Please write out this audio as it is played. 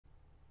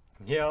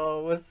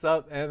Yo, what's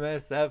up,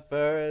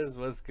 MSFers?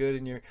 What's good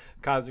in your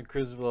Cosmic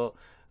Crucible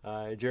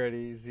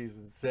journey,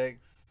 season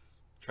 6,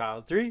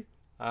 trial 3?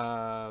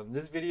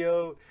 This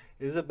video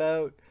is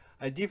about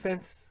a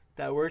defense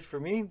that worked for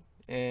me,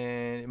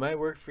 and it might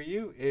work for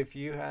you if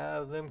you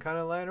have them kind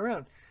of lying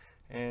around.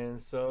 And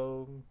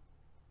so,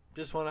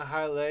 just want to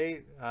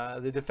highlight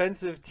the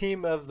defensive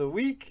team of the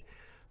week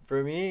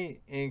for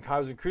me in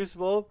Cosmic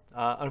Crucible.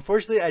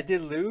 Unfortunately, I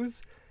did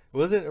lose. It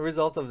wasn't a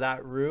result of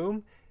that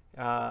room.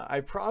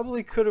 I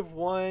probably could have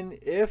won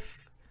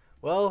if,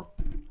 well,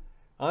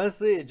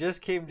 honestly, it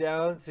just came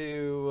down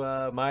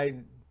to my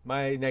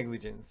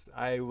negligence.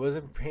 I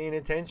wasn't paying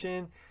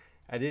attention.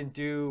 I didn't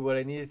do what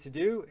I needed to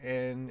do,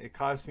 and it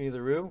cost me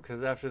the room.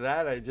 Because after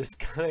that, I just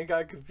kind of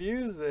got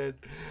confused. And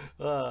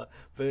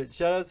but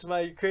shout out to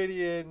my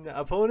Ukrainian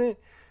opponent.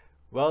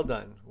 Well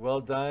done, well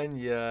done.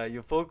 Yeah,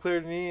 you full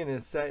cleared me in a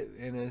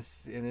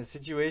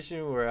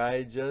situation where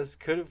I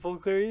just couldn't full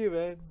clear you,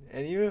 man.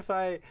 And even if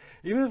I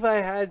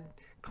had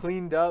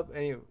cleaned up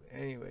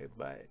anyway,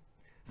 but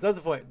it's not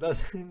the point.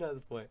 That's not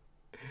the point.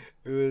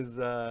 It was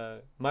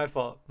my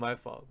fault, my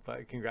fault.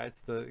 But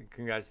congrats to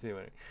the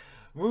winner.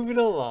 Moving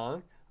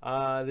along,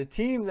 the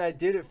team that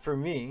did it for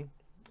me,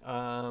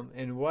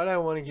 and what I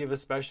want to give a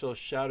special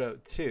shout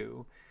out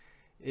to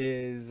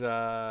is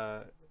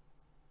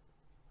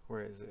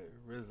where is it?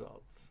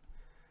 Results.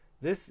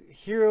 This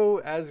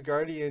Hero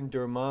Asgardian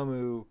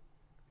Dormammu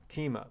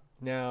team up.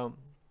 Now,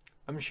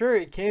 I'm sure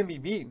it can be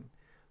beaten,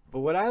 but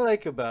what I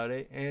like about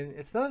it, and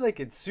it's not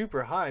like it's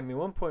super high. I mean,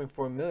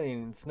 1.4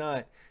 million. It's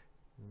not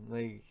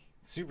like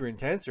super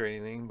intense or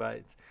anything,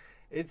 but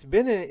it's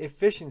been an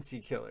efficiency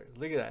killer.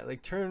 Look at that,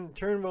 like turn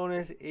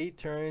bonus, 8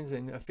 turns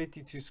and a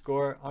 52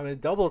 score on a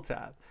double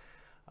tap.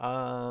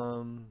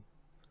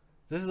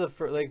 This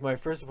is like my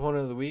first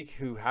opponent of the week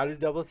who had a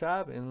double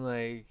tap, and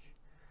like,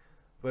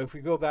 but if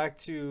we go back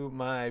to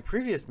my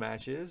previous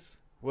matches,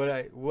 what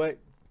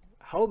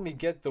helped me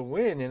get the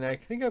win, and I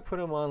think I put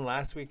him on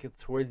last week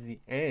towards the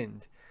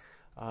end.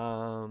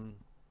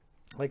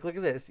 Like, look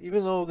at this.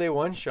 Even though they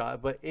one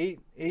shot, but eight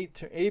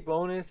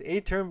bonus,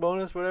 8 turn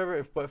bonus,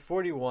 whatever. But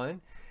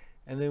 41,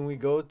 and then we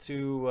go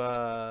to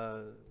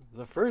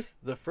the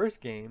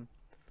first game,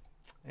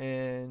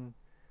 and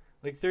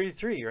like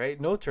 33, right?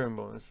 No turn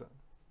bonus.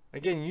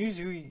 Again, use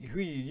who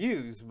you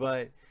use,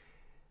 but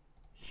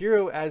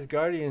Hero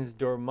Asgardian's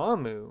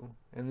Dormammu,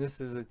 and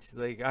this is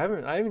like I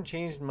haven't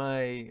changed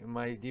my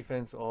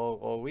defense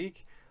all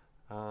week.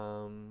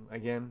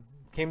 Again,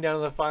 came down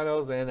to the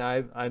finals and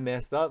I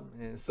messed up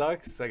and it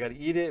sucks. I got to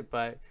eat it,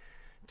 but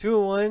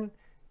 2-1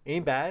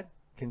 ain't bad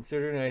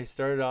considering I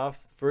started off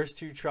first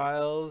 2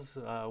 trials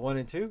 1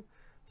 and 2,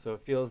 so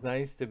it feels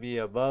nice to be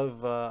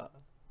above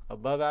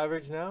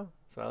average now.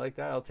 So I like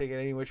that. I'll take it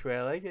any which way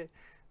I like it,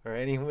 or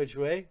any which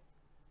way,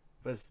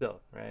 but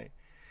still, right?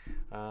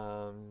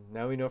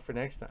 Now we know for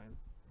next time.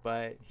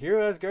 But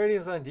Hero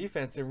Asgardians on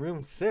defense in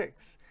room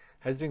 6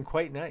 has been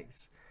quite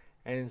nice,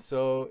 and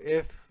so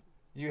if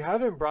you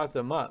haven't brought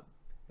them up,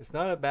 it's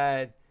not a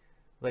bad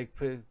like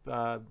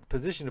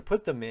position to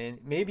put them in,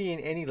 maybe in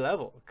any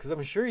level, because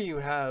I'm sure you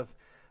have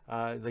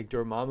like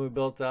Dormammu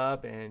built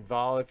up, and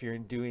Val if you're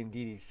doing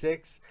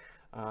DD6.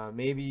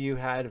 Maybe you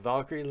had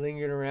Valkyrie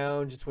lingering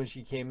around just when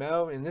she came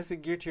out, and this is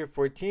gear tier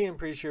 14. I'm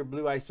pretty sure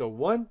blue ISO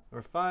 1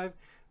 or 5.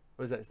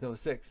 What was that? No,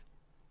 6.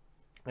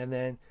 And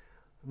then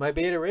my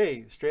beta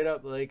raids, straight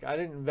up, like I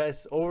didn't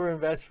over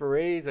invest for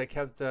raids. I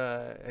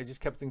just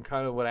kept them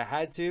kind of what I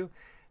had to.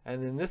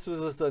 And then this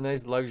was just a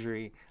nice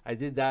luxury. I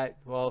did that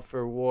well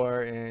for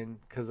war, and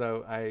because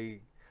I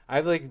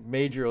have like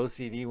major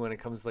OCD when it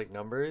comes to like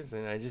numbers,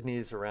 and I just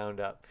needed to round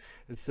up,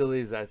 as silly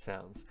as that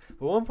sounds.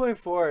 But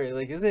 1.4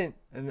 like isn't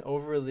an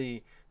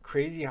overly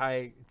crazy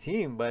high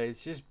team, but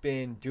it's just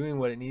been doing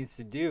what it needs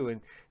to do, and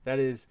that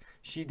is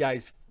she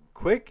dies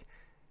quick,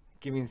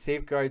 giving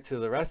safeguard to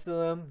the rest of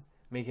them,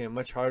 making it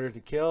much harder to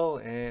kill,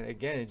 and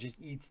again, it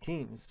just eats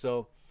teams.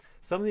 So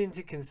something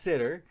to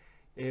consider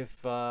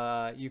if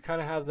you kind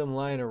of have them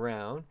lying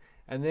around.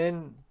 And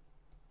then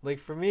like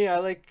for me, I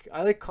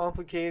like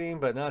complicating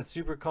but not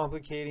super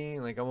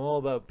complicating. Like I'm all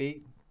about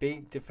bait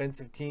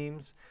defensive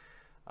teams.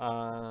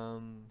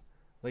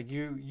 Like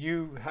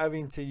you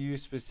having to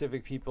use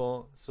specific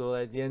people, so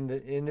at the end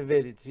of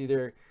it, it's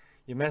either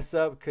you mess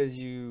up because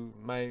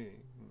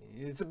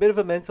it's a bit of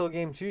a mental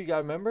game too, you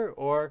gotta remember,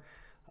 or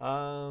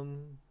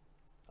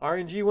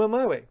RNG went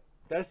my way.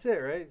 That's it,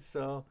 right?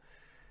 So,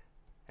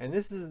 and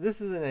this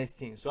is a nice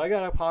team. So I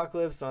got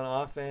Apocalypse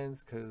on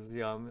offense because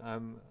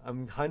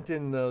I'm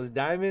hunting those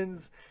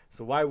diamonds.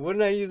 So why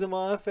wouldn't I use them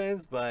on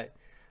offense? But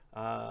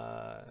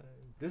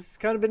this has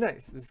kind of been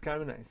nice. This is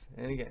kind of nice.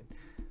 And again,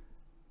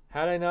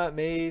 had I not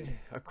made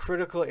a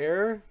critical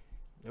error,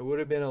 it would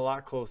have been a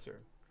lot closer.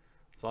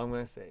 That's all I'm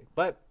gonna say.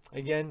 But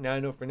again, now I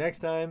know for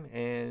next time,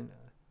 and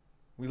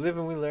we live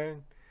and we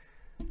learn.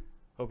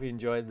 Hope you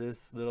enjoyed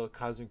this little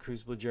Cosmic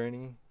Crucible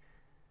journey.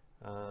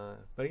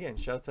 But again,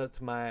 shouts out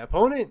to my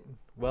opponent.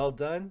 Well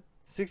done.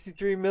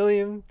 63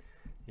 million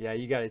Yeah,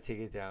 you gotta take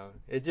it down.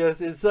 It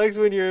sucks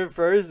when you're in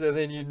first and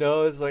then you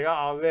know it's like,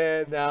 oh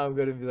man, now I'm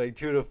gonna be like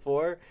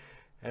 2-4,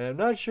 and I'm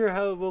not sure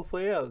how it will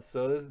play out.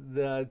 So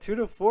the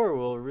 2-4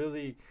 will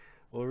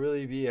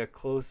really be a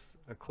close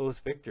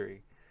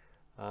victory.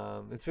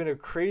 It's been a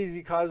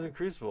crazy Cosmic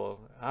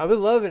Crucible. I've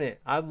been loving it.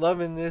 I'm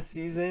loving this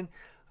season.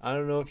 I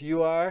don't know if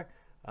you are,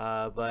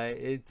 but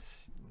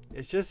it's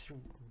just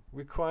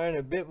requiring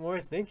a bit more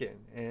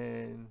thinking,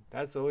 and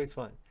that's always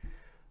fun.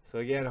 So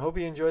again, I hope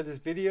you enjoyed this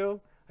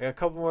video. I got a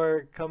couple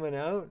more coming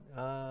out,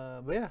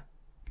 but yeah,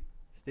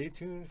 stay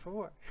tuned for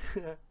more.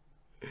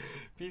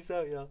 Peace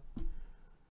out, y'all.